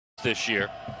this year.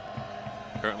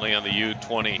 Currently on the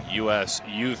U20 U.S.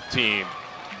 youth team.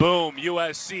 Boom,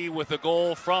 USC with a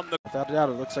goal from the... Without a doubt,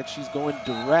 it looks like she's going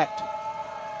direct.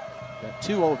 Got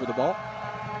 2 over the ball.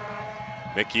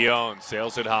 Mickey Owen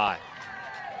sails it high.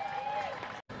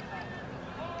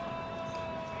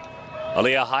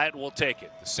 Aaliyah Hyatt will take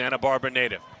it, the Santa Barbara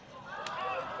native.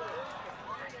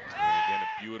 And again,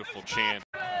 a beautiful chant.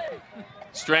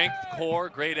 Strength, core,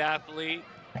 great athlete.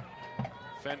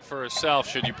 Fend for herself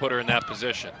should you put her in that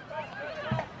position.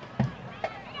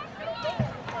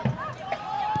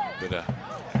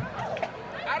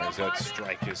 As that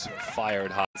strike is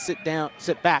fired high. Sit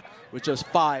back with just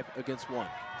 5 against 1.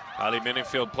 Kylie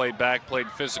Minifield played back, played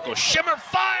physical. Shimmer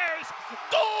fires!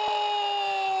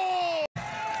 Goal!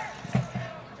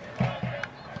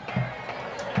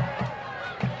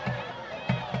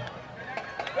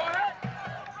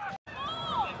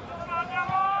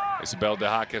 Isabel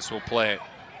DeHakis will play it.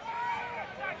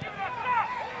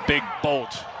 Big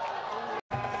bolt.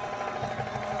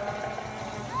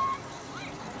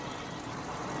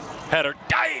 Header,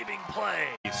 diving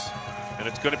plays, and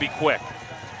it's going to be quick.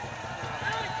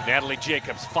 Natalie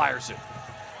Jacobs fires it.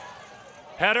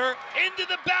 Header into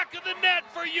the back of the net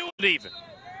for you. Even.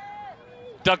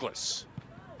 Douglas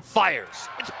fires.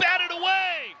 It's batted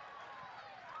away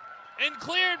and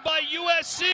cleared by USC.